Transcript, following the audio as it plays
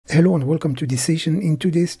Hello and welcome to this session. In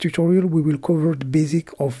today's tutorial, we will cover the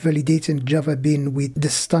basic of validating Java bean with the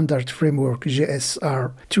standard framework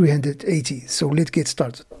JSR 380. So let's get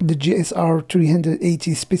started. The JSR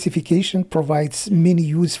 380 specification provides many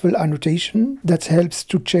useful annotation that helps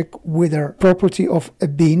to check whether property of a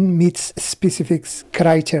bean meets specific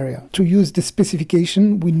criteria. To use the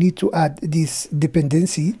specification, we need to add this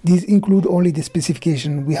dependency. These include only the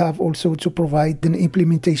specification. We have also to provide an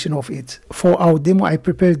implementation of it. For our demo, I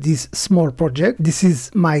prepared this small project. This is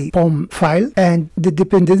my POM file and the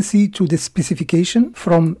dependency to the specification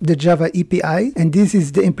from the Java API, and this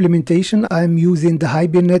is the implementation. I'm using the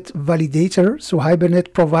Hibernate validator. So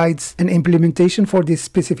Hibernate provides an implementation for this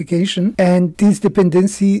specification, and this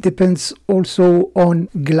dependency depends also on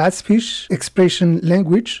Glassfish expression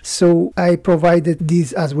language, so I provided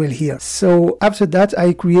this as well here. So after that,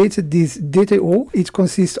 I created this DTO. It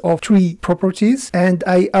consists of 3 properties, and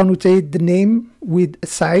I annotate the name with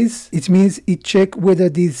size. It means it check whether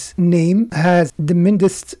this name has the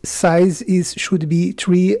mindest size should be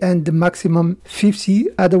 3 and the maximum 50.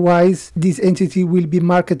 Otherwise, this entity will be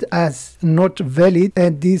marked as not valid,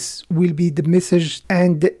 and this will be the message.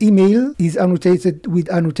 And the email is annotated with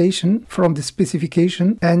annotation from the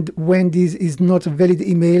specification, and when this is not a valid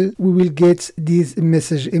email, we will get this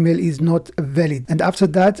message: email is not valid. And after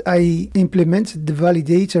that, I implement the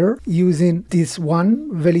validator using this one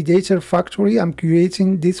validator factory. I'm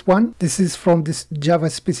creating this one. This is from this Java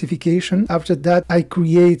specification. After that, I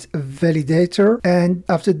create a validator, and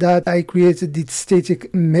after that, I created the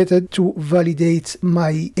static method to validate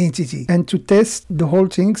my entity. And to test the whole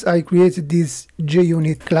things, I created this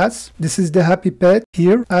JUnit class. This is the happy pet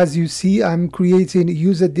here. As you see, I'm creating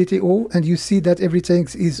user DTO, and you see that everything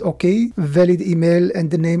is okay, valid email, and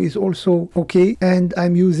the name is also okay. And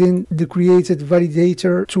I'm using the created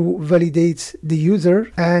validator to validate the user,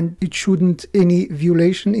 and it shouldn't any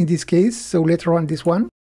violation in this case. So let's run this one.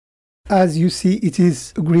 As you see, it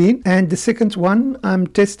is green. And the second one, I'm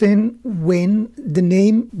testing when the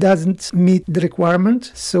name doesn't meet the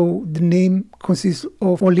requirement. So the name consists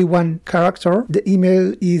of only 1 character. The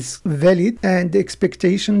email is valid, and the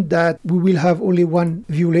expectation that we will have only 1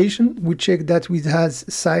 violation. We check that it has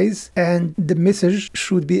size, and the message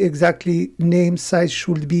should be exactly name size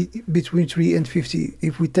should be between 3 and 50.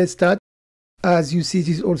 If we test that, as you see, it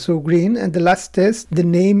is also green. And the last test, the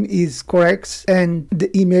name is correct and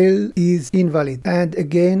the email is invalid. And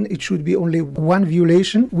again, it should be only 1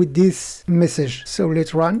 violation with this message. So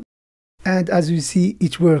let's run. And as you see,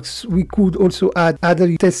 it works. We could also add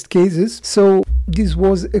other test cases. So this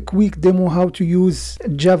was a quick demo how to use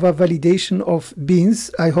Java validation of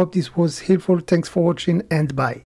beans. I hope this was helpful. Thanks for watching, and bye.